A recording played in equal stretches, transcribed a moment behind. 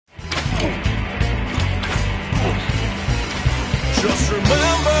Just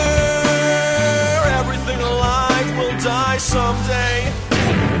remember, everything alive will die someday.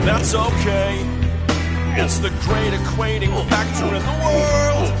 That's okay. It's the great equating factor in the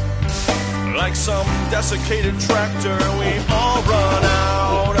world. Like some desiccated tractor, we all run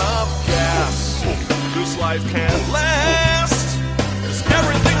out of gas. This life can't last, 'cause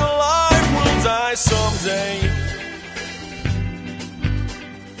everything alive will die someday.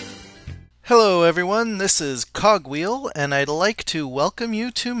 Hello everyone, this is Cogwheel, and I'd like to welcome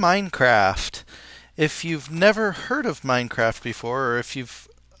you to Minecraft. If you've never heard of Minecraft before, or if you've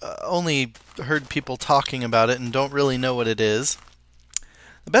only heard people talking about it and don't really know what it is,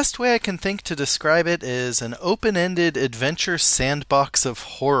 the best way I can think to describe it is an open-ended adventure sandbox of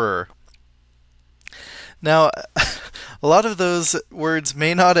horror. Now, a lot of those words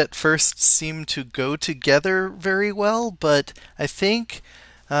may not at first seem to go together very well, but I think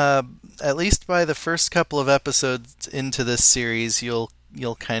at least by the first couple of episodes into this series, you'll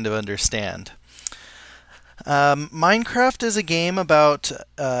kind of understand. Minecraft is a game about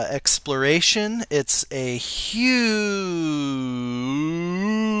exploration. It's a huge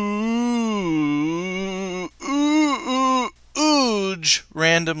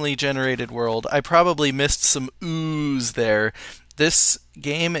randomly generated world. I probably missed some oohs there. This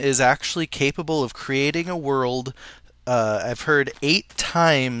game is actually capable of creating a world I've heard 8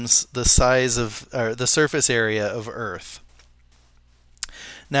 times the size of the surface area of Earth.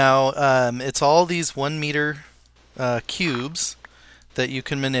 Now, it's all these 1 meter cubes that you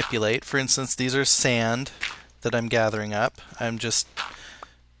can manipulate. For instance, these are sand that I'm gathering up. I'm just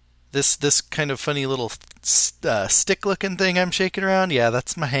this kind of funny little stick-looking thing I'm shaking around. Yeah,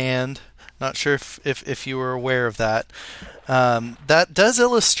 that's my hand. Not sure if you were aware of that. That does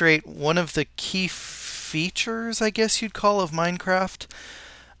illustrate one of the key features, I guess you'd call, of Minecraft.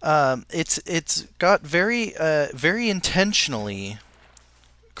 It's got very intentionally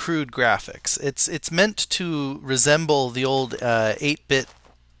crude graphics. It's meant to resemble the old 8-bit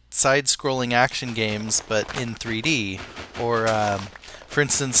side-scrolling action games, but in 3D. Or, for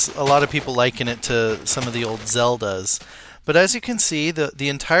instance, a lot of people liken it to some of the old Zeldas. But as you can see, the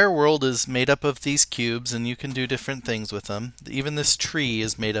entire world is made up of these cubes, and you can do different things with them. Even this tree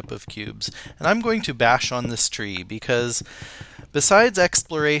is made up of cubes. And I'm going to bash on this tree because besides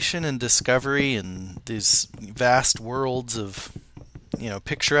exploration and discovery and these vast worlds of,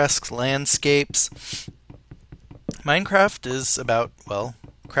 picturesque landscapes, Minecraft is about,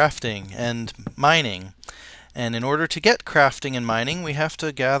 crafting and mining. And in order to get crafting and mining, we have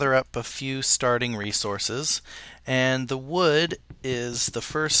to gather up a few starting resources. And the wood is the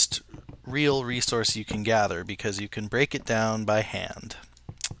first real resource you can gather because you can break it down by hand.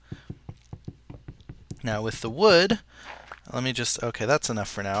 Now with the wood, okay, that's enough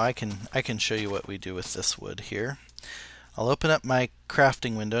for now. I can show you what we do with this wood here. I'll open up my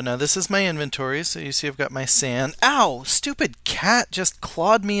crafting window. Now this is my inventory, so you see I've got my sand. Ow! Stupid cat just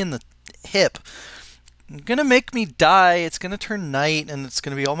clawed me in the hip. It's gonna make me die. It's gonna turn night, and it's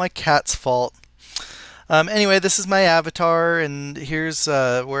gonna be all my cat's fault. Anyway, this is my avatar, and here's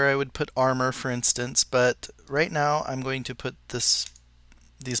where I would put armor, for instance. But right now, I'm going to put these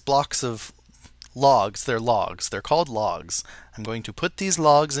blocks of logs. They're logs. They're called logs. I'm going to put these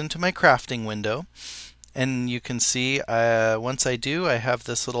logs into my crafting window, and you can see once I do, I have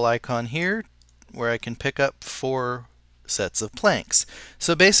this little icon here where I can pick up 4 sets of planks.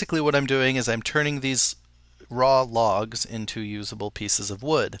 So basically, what I'm doing is I'm turning these raw logs into usable pieces of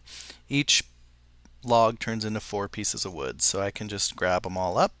wood. Each log turns into 4 pieces of wood, so I can just grab them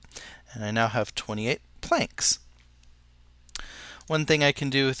all up, and I now have 28 planks. One thing I can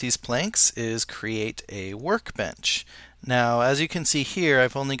do with these planks is create a workbench. Now, as you can see here,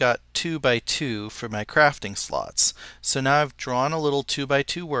 I've only got 2 by 2 for my crafting slots. So now I've drawn a little 2 by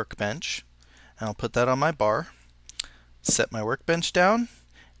 2 workbench, and I'll put that on my bar, set my workbench down,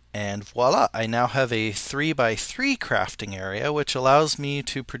 and voila, I now have a 3 by 3 crafting area, which allows me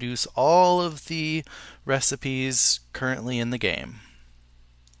to produce all of the recipes currently in the game.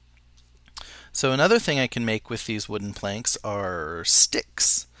 So another thing I can make with these wooden planks are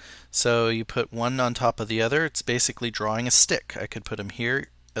sticks. So you put one on top of the other. It's basically drawing a stick. I could put them here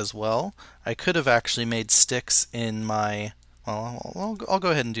as well. I could have actually made sticks in my... I'll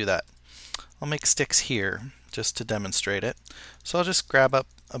go ahead and do that. I'll make sticks here just to demonstrate it. So I'll just grab up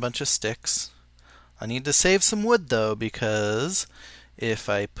a bunch of sticks. I need to save some wood though, because if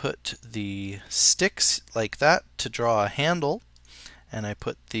I put the sticks like that to draw a handle and I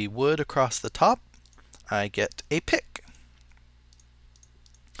put the wood across the top, I get a pick.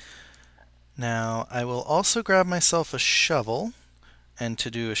 Now I will also grab myself a shovel, and to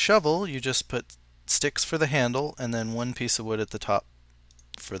do a shovel you just put sticks for the handle, and then one piece of wood at the top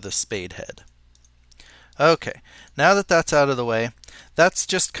for the spade head. Okay, now that that's out of the way, that's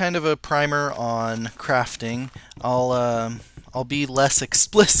just kind of a primer on crafting. I'll be less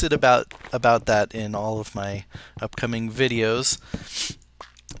explicit about that in all of my upcoming videos.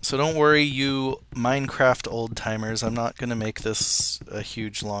 So don't worry, you Minecraft old timers. I'm not going to make this a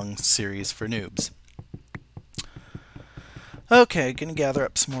huge long series for noobs. Okay, gonna gather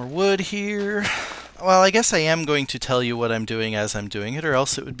up some more wood here. Well, I guess I am going to tell you what I'm doing as I'm doing it, or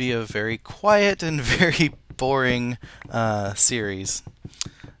else it would be a very quiet and very boring series.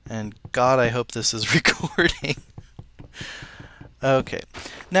 And God, I hope this is recording. Okay.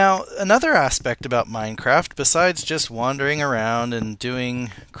 Now, another aspect about Minecraft, besides just wandering around and doing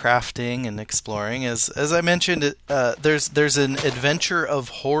crafting and exploring, is, as I mentioned, there's an adventure of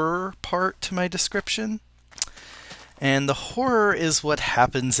horror part to my description. And the horror is what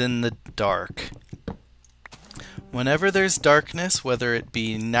happens in the dark. Whenever there's darkness, whether it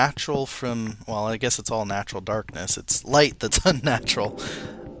be natural from, well, I guess it's all natural darkness, it's light that's unnatural.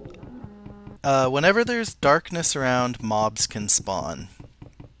 Whenever there's darkness around, mobs can spawn.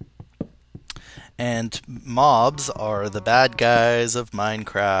 And mobs are the bad guys of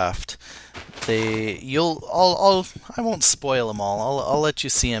Minecraft. I won't spoil them all. I'll let you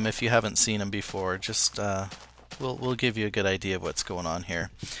see them if you haven't seen them before. Just we'll give you a good idea of what's going on here.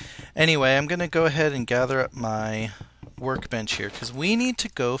 Anyway, I'm gonna go ahead and gather up my workbench here because we need to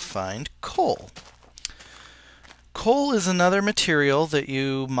go find coal. Coal is another material that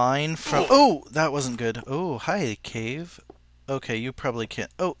you mine from... Oh, that wasn't good. Oh, hi, cave. Okay, you probably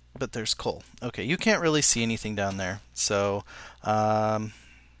can't... Oh, but there's coal. Okay, you can't really see anything down there. So, I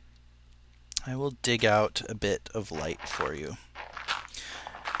will dig out a bit of light for you.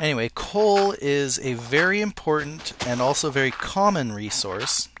 Anyway, coal is a very important and also very common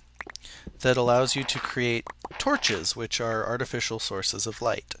resource that allows you to create torches, which are artificial sources of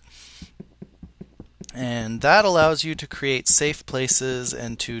light. And that allows you to create safe places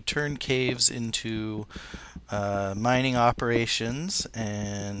and to turn caves into mining operations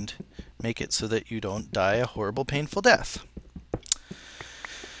and make it so that you don't die a horrible, painful death.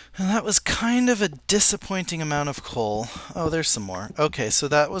 And that was kind of a disappointing amount of coal. Oh, there's some more. Okay, so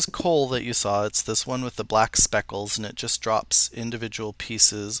that was coal that you saw. It's this one with the black speckles, and it just drops individual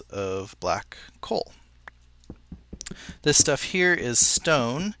pieces of black coal. This stuff here is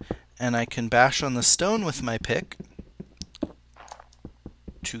stone, and I can bash on the stone with my pick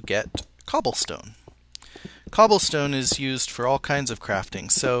to get cobblestone. Cobblestone is used for all kinds of crafting.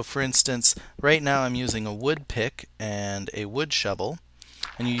 So, for instance, right now I'm using a wood pick and a wood shovel.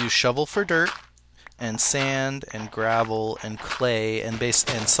 And you use shovel for dirt, and sand, and gravel, and clay, and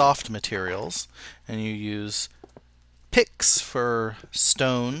soft materials. And you use picks for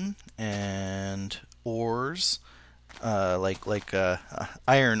stone and ores, like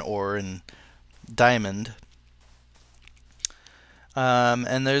iron ore and diamond.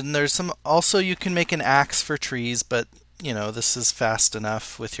 And then there's some. Also, you can make an axe for trees, but you know this is fast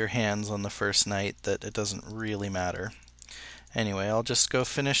enough with your hands on the first night that it doesn't really matter. Anyway, I'll just go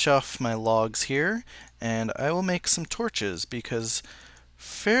finish off my logs here, and I will make some torches because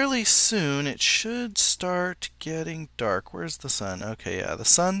fairly soon it should start getting dark. Where's the sun? Okay, yeah, the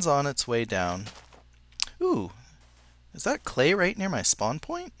sun's on its way down. Ooh, is that clay right near my spawn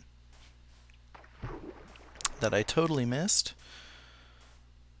point? That I totally missed?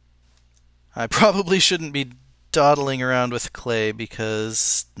 I probably shouldn't be dawdling around with clay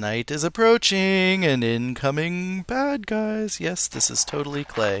because night is approaching and incoming bad guys. Yes, this is totally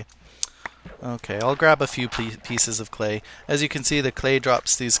clay. Okay, I'll grab a few pieces of clay. As you can see, the clay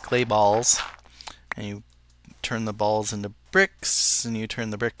drops these clay balls, and you turn the balls into bricks, and you turn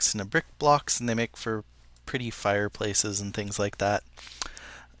the bricks into brick blocks, and they make for pretty fireplaces and things like that.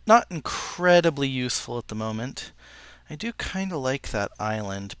 Not incredibly useful at the moment. I do kind of like that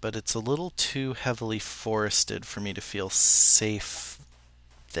island, but it's a little too heavily forested for me to feel safe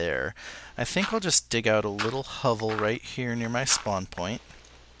there. I think I'll just dig out a little hovel right here near my spawn point.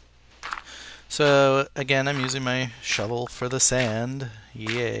 So, again, I'm using my shovel for the sand.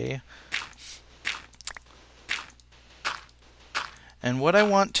 Yay. And what I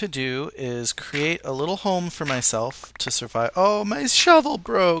want to do is create a little home for myself to survive. Oh, my shovel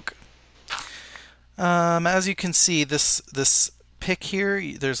broke! As you can see, this pick here,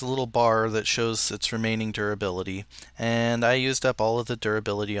 there's a little bar that shows its remaining durability, and I used up all of the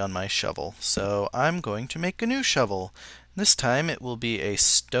durability on my shovel, so I'm going to make a new shovel. This time it will be a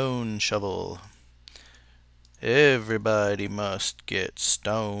stone shovel. Everybody must get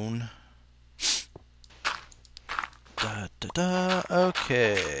stone. Da da da.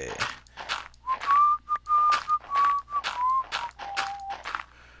 Okay.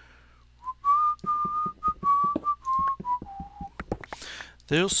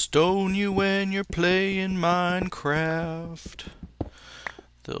 They'll stone you when you're playing Minecraft.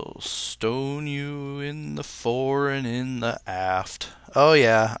 They'll stone you in the fore and in the aft. Oh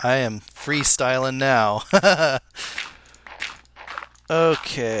yeah, I am freestyling now.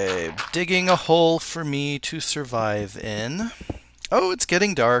 Okay, digging a hole for me to survive in. Oh, it's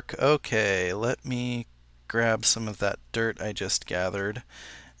getting dark. Okay, let me grab some of that dirt I just gathered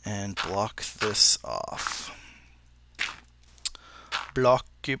and block this off. Block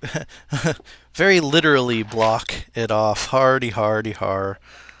you. Very literally block it off. Hardy, hardy, har.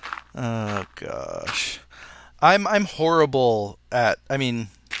 Oh gosh, I'm horrible at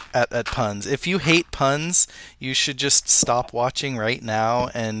puns. If you hate puns, you should just stop watching right now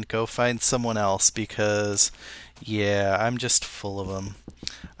and go find someone else because, yeah, I'm just full of them.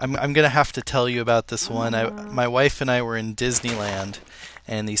 I'm gonna have to tell you about this one. My wife and I were in Disneyland,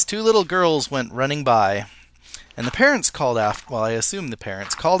 and these two little girls went running by. And the parents called after, well, I assume the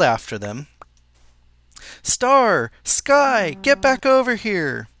parents called after them. Star, Sky, get back over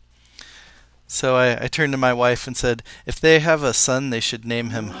here. So I turned to my wife and said, if they have a son, they should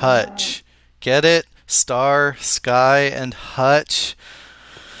name him Hutch. Get it? Star, Sky, and Hutch.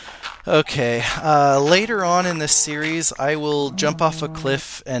 Okay, later on in this series, I will jump off a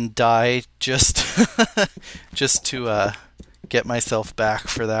cliff and die just to get myself back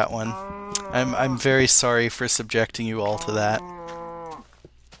for that one. I'm very sorry for subjecting you all to that.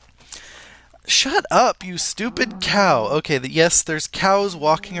 Shut up, you stupid cow! Okay, yes, there's cows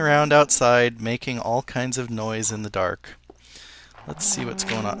walking around outside making all kinds of noise in the dark. Let's see what's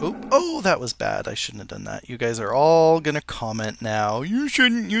going on. Oh, that was bad. I shouldn't have done that. You guys are all gonna comment now. You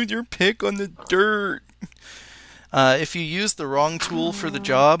shouldn't use your pick on the dirt. If you use the wrong tool for the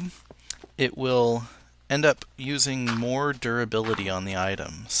job, it will end up using more durability on the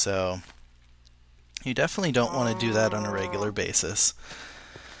item. So you definitely don't want to do that on a regular basis.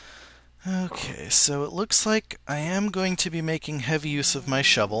 Okay, so it looks like I am going to be making heavy use of my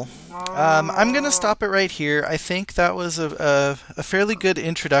shovel. I'm going to stop it right here. I think that was a fairly good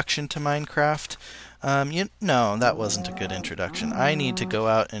introduction to Minecraft. No, that wasn't a good introduction. I need to go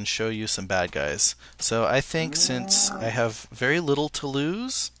out and show you some bad guys. So I think since I have very little to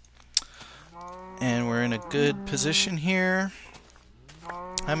lose, and we're in a good position here,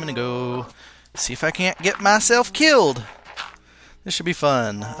 I'm going to go see if I can't get myself killed. This should be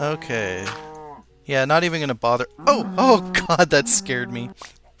fun. Okay. Yeah, not even gonna bother. Oh god, that scared me.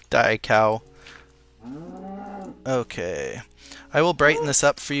 Die, cow. Okay. I will brighten this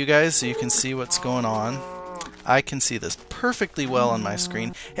up for you guys so you can see what's going on. I can see this perfectly well on my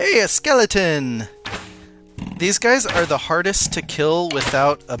screen. Hey, a skeleton! These guys are the hardest to kill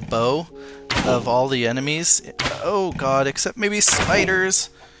without a bow of all the enemies. Oh god, except maybe spiders.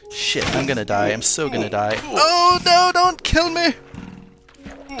 Shit, I'm gonna die. I'm so gonna die. Oh no, don't kill me!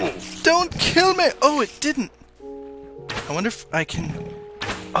 Don't kill me! Oh, it didn't. I wonder if I can...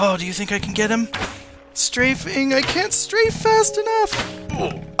 Oh, do you think I can get him? Strafing! I can't strafe fast enough!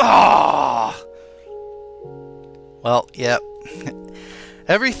 Ah! Well, yep.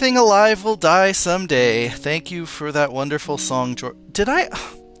 Everything alive will die someday. Thank you for that wonderful song, George. Did I...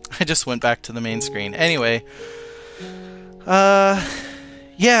 I just went back to the main screen. Anyway.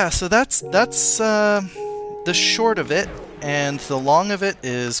 Yeah, so that's the short of it. And the long of it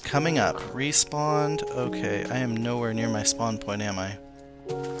is coming up. Respawned. Okay, I am nowhere near my spawn point, am I?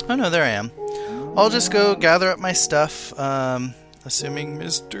 Oh no, there I am. I'll just go gather up my stuff, assuming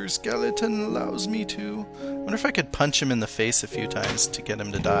Mr. Skeleton allows me to. I wonder if I could punch him in the face a few times to get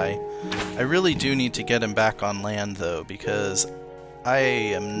him to die. I really do need to get him back on land, though, because I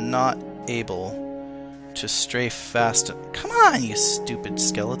am not able to strafe fast. Come on, you stupid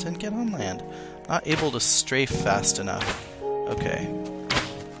skeleton, get on land. Not able to strafe fast enough. Okay.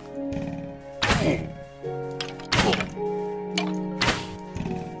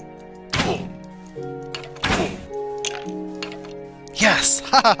 Yes!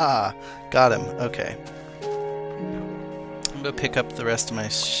 Ha ha ha! Got him. Okay. I'm gonna pick up the rest of my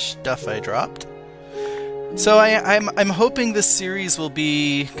stuff I dropped. So I'm hoping this series will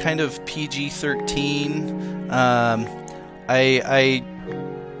be kind of PG-13.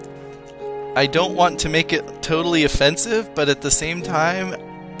 I don't want to make it totally offensive, but at the same time,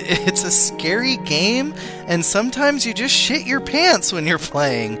 it's a scary game, and sometimes you just shit your pants when you're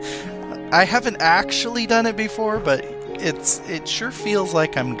playing. I haven't actually done it before, but it sure feels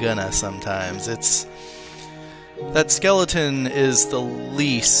like I'm gonna sometimes. That skeleton is the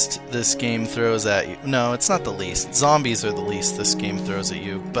least this game throws at you. No, it's not the least. Zombies are the least this game throws at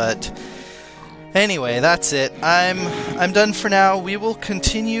you, but... Anyway, that's it. I'm done for now. We will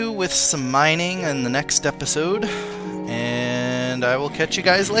continue with some mining in the next episode. And and I will catch you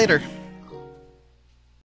guys later.